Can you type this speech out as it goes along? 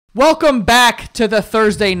Welcome back to the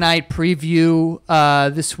Thursday night preview.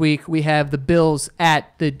 This week we have the Bills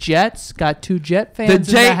at the Jets. Got two Jet fans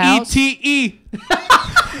in the house. The Jete.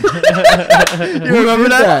 You remember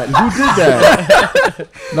that? Who did that?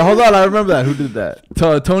 No, hold on. I remember that. Who did that?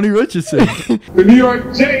 Tony Richardson. The New York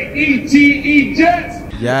Jete Jets.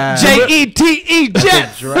 Yeah. Jete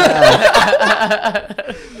Jets.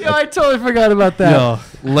 Yo, I totally forgot about that. Yo,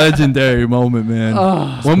 legendary moment, man.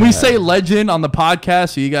 When we say legend on the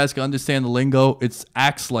podcast, so you guys can understand the lingo, it's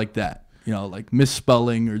acts like that. You know, like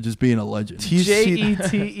misspelling or just being a legend.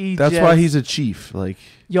 Jete. That's why he's a chief. Like,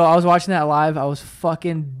 yo, I was watching that live. I was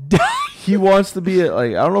fucking dead. he wants to be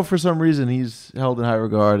like, I don't know, for some reason he's held in high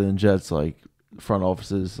regard in Jets like front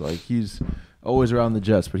offices. Like, he's always around the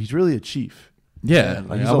Jets, but he's really a chief. Yeah,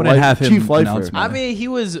 like, I wouldn't have him chief lifer. announce me. I mean, he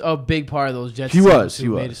was a big part of those Jets. He was.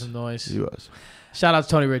 Made some noise. He was. Shout out to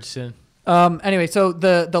Tony Richardson. Anyway, so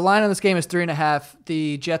the line on this game is 3.5.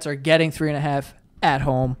 The Jets are getting 3.5 at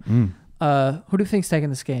home. Who do you think's taking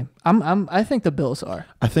this game? I think the Bills are.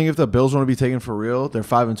 I think if the Bills want to be taken for real, they're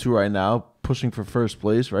 5-2 right now, pushing for first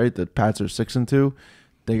place. Right, the Pats are 6-2.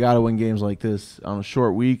 They got to win games like this on a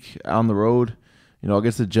short week on the road. You know,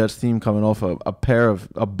 against the Jets team coming off a pair of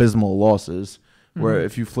abysmal losses. Where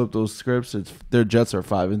if you flip those scripts, their Jets are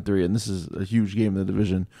 5-3, and this is a huge game in the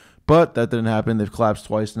division. But that didn't happen. They've collapsed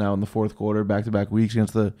twice now in the fourth quarter, back-to-back weeks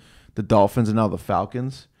against the Dolphins and now the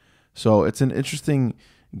Falcons. So it's an interesting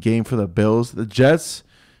game for the Bills. The Jets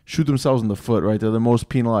shoot themselves in the foot, right? They're the most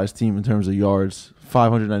penalized team in terms of yards,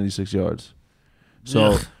 596 yards.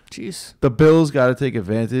 So jeez, the Bills got to take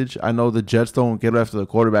advantage. I know the Jets don't get after the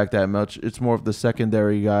quarterback that much. It's more of the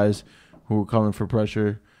secondary guys who are coming for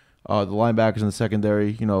pressure. The linebackers in the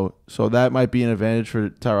secondary, you know, so that might be an advantage for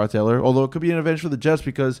Tyrod Taylor. Although it could be an advantage for the Jets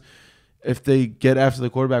because if they get after the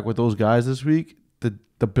quarterback with those guys this week,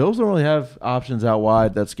 the Bills don't really have options out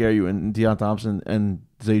wide that scare you in Deion Thompson and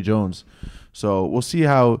Zay Jones. So we'll see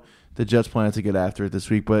how the Jets plan to get after it this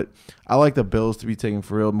week. But I like the Bills to be taken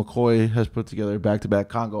for real. McCoy has put together back-to-back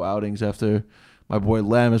Congo outings after my boy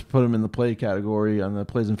Lamb has put him in the play category on the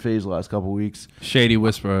plays and phase the last couple of weeks. Shady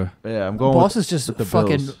whisperer. Yeah, I'm going. Boss is just the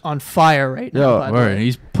fucking Bills. on fire right now. by the way.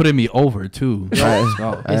 He's putting me over too. Is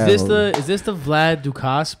this the Vlad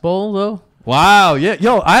Dukas Bowl though? Wow, yeah,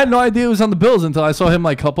 yo, I had no idea it was on the Bills until I saw him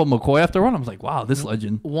like help McCoy after run. I was like, wow, this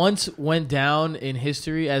legend. Once went down in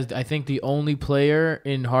history as I think the only player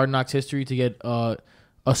in Hard Knocks history to get a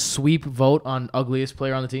sweep vote on ugliest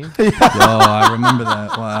player on the team. Yo, I remember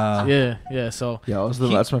that. Wow. Yeah. So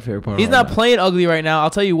that's my favorite part. he's not playing ugly right now. I'll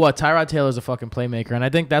tell you what, Tyrod Taylor's a fucking playmaker, and I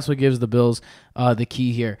think that's what gives the Bills the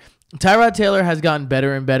key here. Tyrod Taylor has gotten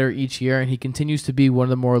better and better each year, and he continues to be one of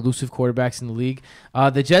the more elusive quarterbacks in the league.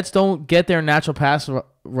 The Jets don't get their natural pass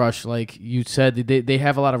rush, like you said. They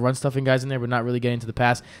have a lot of run-stuffing guys in there, but not really getting to the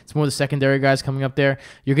pass. It's more the secondary guys coming up there.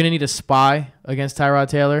 You're going to need a spy against Tyrod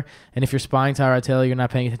Taylor, and if you're spying Tyrod Taylor, you're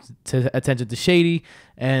not paying attention to Shady,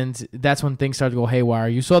 and that's when things start to go haywire.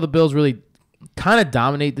 You saw the Bills really kind of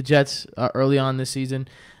dominate the Jets early on this season.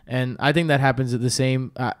 And I think that happens at the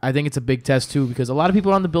same. I think it's a big test too because a lot of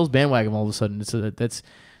people are on the Bills bandwagon all of a sudden. That's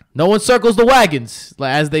no one circles the wagons,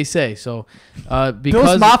 as they say. So because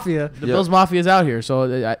Bills Mafia, the Bills Mafia is out here,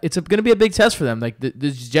 so it's going to be a big test for them. Like the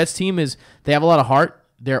Jets team they have a lot of heart.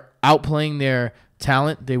 They're outplaying their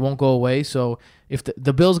talent. They won't go away. So if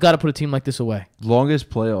the Bills got to put a team like this away. Longest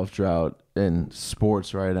playoff drought in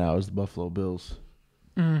sports right now is the Buffalo Bills.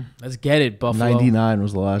 Let's get it, Buffalo. 99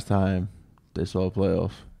 was the last time they saw a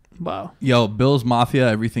playoff. Wow. Yo, Bills Mafia,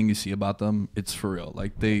 everything you see about them, it's for real.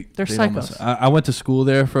 Like they're psychos. I went to school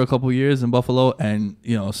there for a couple of years in Buffalo, and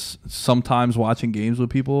you know, sometimes watching games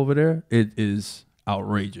with people over there, it is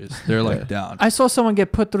outrageous. They're like down. I saw someone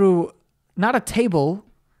get put through not a table,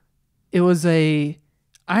 it was a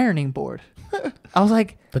ironing board. I was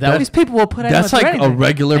like, But that these people will put That's anyone like through a anything.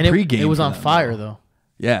 regular And pregame. it was for on them, fire though. though.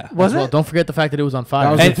 Yeah. Was Well, it? don't forget the fact that it was on fire.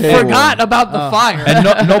 That was And the table. forgot about the fire.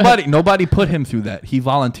 And nobody put him through that. He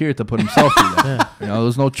volunteered to put himself through that. You know, there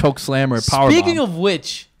was no choke slam or power Speaking bomb. of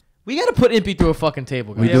which, we got to put Impy through a fucking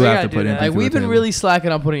table. We Guys. do we have gotta to do put that. him Like through we've a been table. really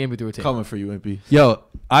slacking on putting Impy through a table. Coming for you, MP. Yo,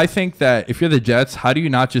 I think that if you're the Jets, how do you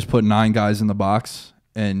not just put 9 guys in the box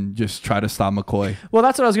and just try to stop McCoy? Well,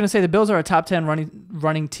 that's what I was going to say. The Bills are a top 10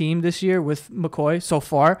 running team this year with McCoy so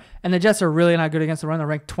far, and the Jets are really not good against the run. They're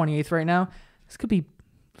ranked 28th right now. This could be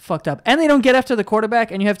fucked up. And they don't get after the quarterback,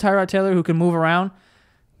 and you have Tyrod Taylor who can move around.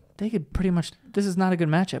 They could pretty much – this is not a good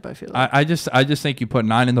matchup, I feel like. I just think you put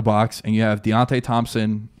 9 in the box and you have Deontay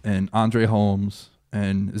Thompson and Andre Holmes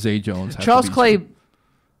and Zay Jones. Charles Clay,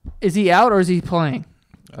 is he out or is he playing?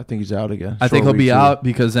 I think he's out again. I think he'll Short be week out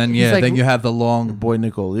because then like- then you have the too. long. Boy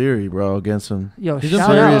Nick O'Leary, bro, against him. Yo, He's a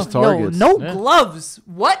shout serious out. targets. Yo, no Yeah. gloves.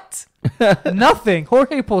 What? Nothing.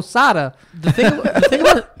 Jorge Posada. The thing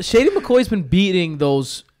about Shady McCoy's been beating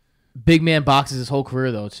those big man boxes his whole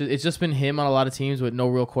career, though. It's just been him on a lot of teams with no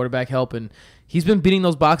real quarterback help, and he's been beating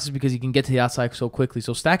those boxes because he can get to the outside so quickly.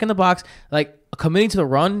 So stacking the box, like committing to the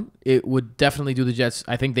run, it would definitely do the Jets.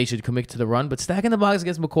 I think they should commit to the run, but stacking the box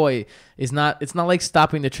against McCoy is not. It's not like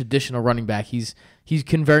stopping the traditional running back. He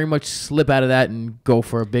can very much slip out of that and go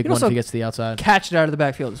for a big can one if also he gets to the outside. Catch it out of the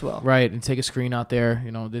backfield as well. Right, and take a screen out there.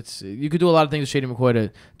 You know, you could do a lot of things with Shady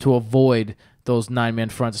McCoy to avoid those 9-man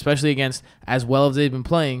fronts, especially against, as well as they've been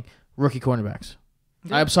playing, rookie cornerbacks.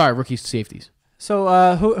 Yeah. I'm sorry, rookie safeties.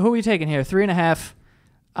 So who are we taking here? 3.5.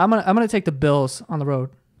 I'm gonna take the Bills on the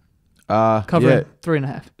road. Covering Yeah,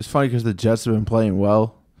 3.5. it's funny because the Jets have been playing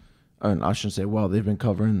well. And I shouldn't say well. They've been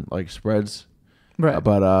covering like spreads. Right.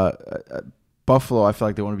 But Buffalo, I feel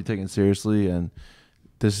like they want to be taken seriously, and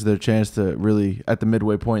this is their chance to really, at the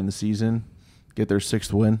midway point in the season, get their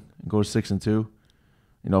 6th win and go 6-2. You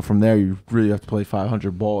know, from there you really have to play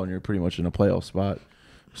 500 ball, and you're pretty much in a playoff spot.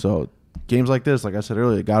 So games like this, like I said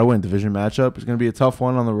earlier, got to win. Division matchup. It's going to be a tough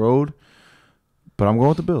one on the road, but I'm going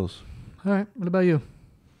with the Bills. All right. What about you?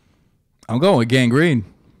 I'm going with Gangrene.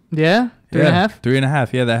 Yeah. 3.5.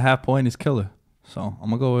 3.5. Yeah, that half point is killer. So I'm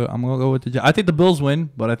gonna go with the Jets. I think the Bills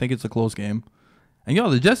win, but I think it's a close game. And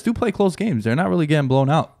the Jets do play close games. They're not really getting blown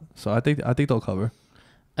out. So I think they'll cover.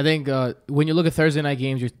 I think when you look at Thursday night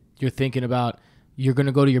games, you're thinking about you're going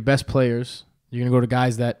to go to your best players. You're going to go to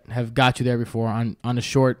guys that have got you there before on a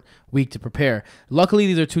short week to prepare. Luckily,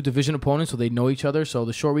 these are two division opponents, so they know each other. So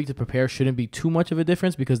the short week to prepare shouldn't be too much of a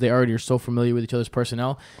difference because they already are so familiar with each other's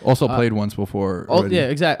personnel. Also played once before. Oh, already. yeah,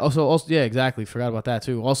 exactly. Also, yeah, exactly. Forgot about that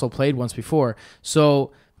too. Also played once before.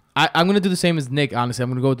 So I'm going to do the same as Nick, honestly. I'm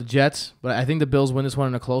going to go with the Jets, but I think the Bills win this one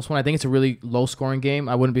in a close one. I think it's a really low-scoring game.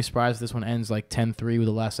 I wouldn't be surprised if this one ends like 10-3 with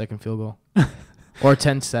a last-second field goal. Or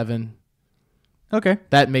 10-7. Okay.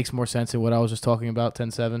 That makes more sense than what I was just talking about,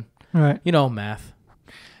 10-7. All right. You know, math.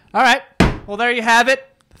 All right. Well, there you have it.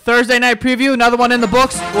 Thursday night preview. Another one in the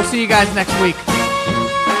books. We'll see you guys next week.